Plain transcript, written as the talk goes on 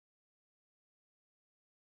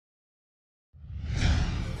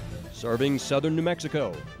Serving southern New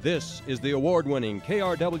Mexico, this is the award-winning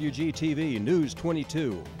KRWG-TV News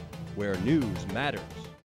 22, where news matters.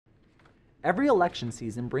 Every election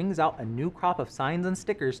season brings out a new crop of signs and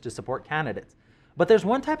stickers to support candidates. But there's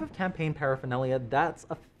one type of campaign paraphernalia that's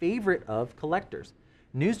a favorite of collectors.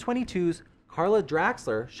 News 22's Karla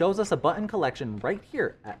Draksler shows us a button collection right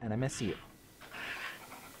here at NMSU.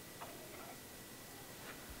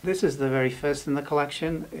 This is the very first in the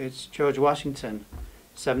collection. It's George Washington,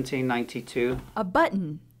 1792. A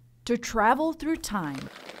button to travel through time.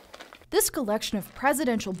 This collection of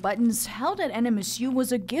presidential buttons held at NMSU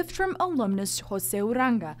was a gift from alumnus Jose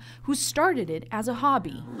Uranga, who started it as a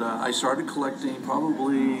hobby. I started collecting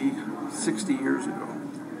probably 60 years ago.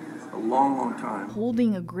 A long, long time.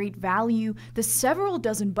 Holding a great value, the several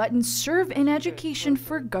dozen buttons serve in education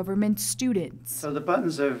for government students. So the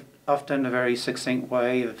buttons are often a very succinct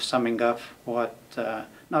way of summing up what,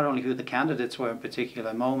 not only who the candidates were in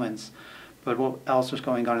particular moments, but what else was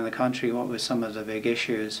going on in the country, what were some of the big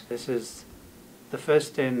issues. This is the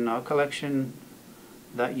first in our collection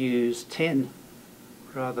that used tin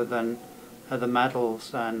rather than other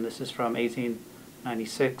metals, and this is from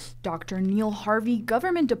 1896. Dr. Neil Harvey,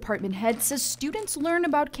 government department head, says students learn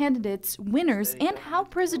about candidates, winners, and how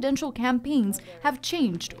presidential campaigns have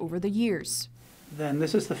changed over the years. Then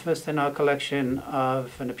this is the first in our collection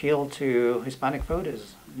of an appeal to Hispanic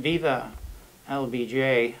voters. Viva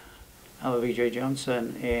LBJ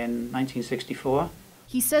Johnson in 1964.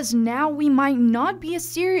 He says now we might not be as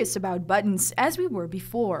serious about buttons as we were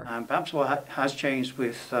before. Perhaps what has changed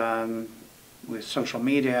with social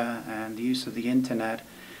media and the use of the internet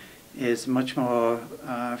is much more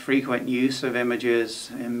frequent use of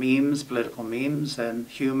images in memes, political memes, and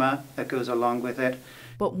humor that goes along with it.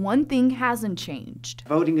 But one thing hasn't changed.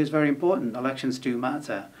 Voting is very important. Elections do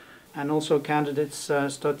matter. And also candidates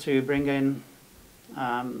start to bring in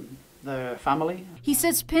their family. He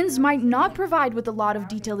says pins might not provide with a lot of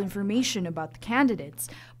detailed information about the candidates,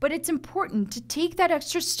 but it's important to take that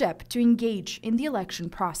extra step to engage in the election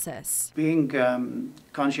process. Being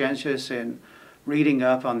conscientious in reading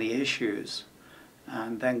up on the issues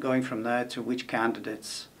and then going from there to which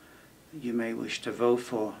candidates you may wish to vote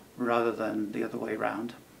for rather than the other way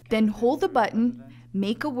around. Then hold the button,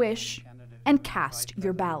 make a wish, and cast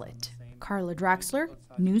your ballot. Karla Draksler,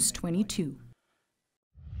 News 22.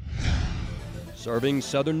 Serving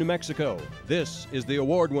southern New Mexico, this is the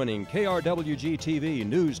award-winning KRWG-TV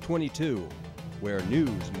News 22, where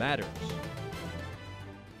news matters.